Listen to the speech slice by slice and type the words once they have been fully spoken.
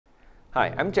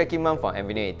Hi, I'm Jackie Mum from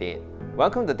Avenue 88.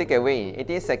 Welcome to Take Away in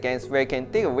 88 seconds, where you can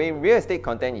take away real estate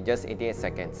content in just 88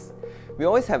 seconds. We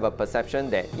always have a perception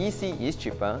that EC is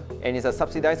cheaper and is a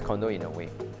subsidized condo in a way.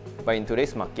 But in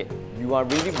today's market, you are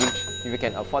really rich if you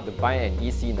can afford to buy an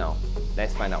EC now.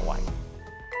 Let's find out why.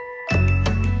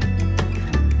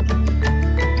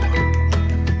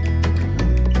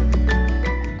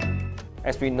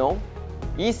 As we know,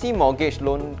 EC mortgage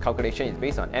loan calculation is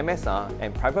based on MSR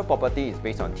and private property is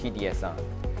based on TDSR.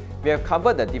 We have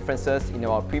covered the differences in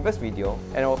our previous video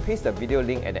and I will paste the video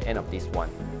link at the end of this one.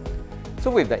 So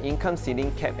with the income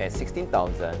ceiling capped at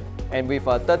 16,000 and with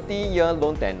a 30-year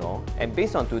loan tenure and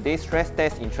based on today's stress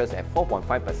test interest at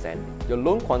 4.5%, your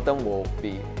loan quantum will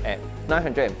be at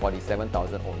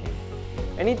 947,000 only.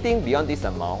 Anything beyond this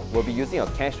amount will be using your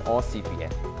cash or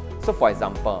CPF. So for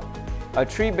example, a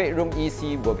 3-bedroom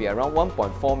EC will be around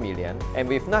 1.4 million and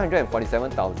with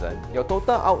 947,000, your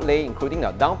total outlay including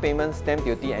the down payment, stamp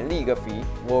duty and legal fee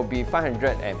will be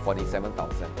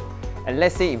 547,000. And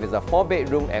let's say if it's a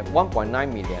 4-bedroom at 1.9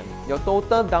 million, your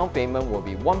total down payment will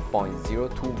be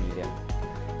 1.02 million.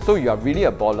 So you are really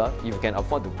a baller if you can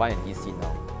afford to buy an EC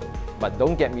now. But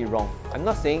don't get me wrong, I'm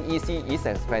not saying EC is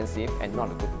expensive and not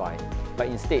a good buy, but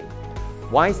instead,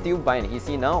 why still buy an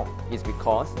EC now? It's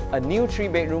because a new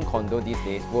 3-bedroom condo these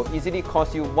days will easily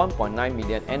cost you 1.9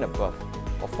 million and above.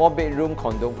 A 4-bedroom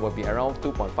condo will be around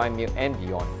 2.5 million and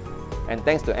beyond. And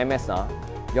thanks to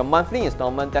MSR, your monthly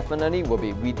installment definitely will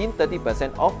be within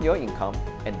 30% of your income,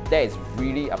 and that is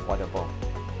really affordable.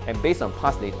 And based on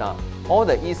past data, all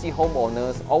the EC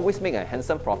homeowners always make a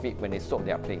handsome profit when they sold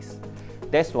their place.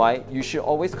 That's why you should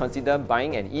always consider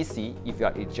buying an EC if you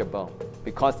are eligible,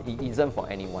 because it isn't for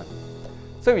anyone.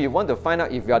 So if you want to find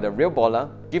out if you are the real baller,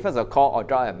 give us a call or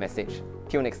drop a message.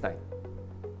 Till next time.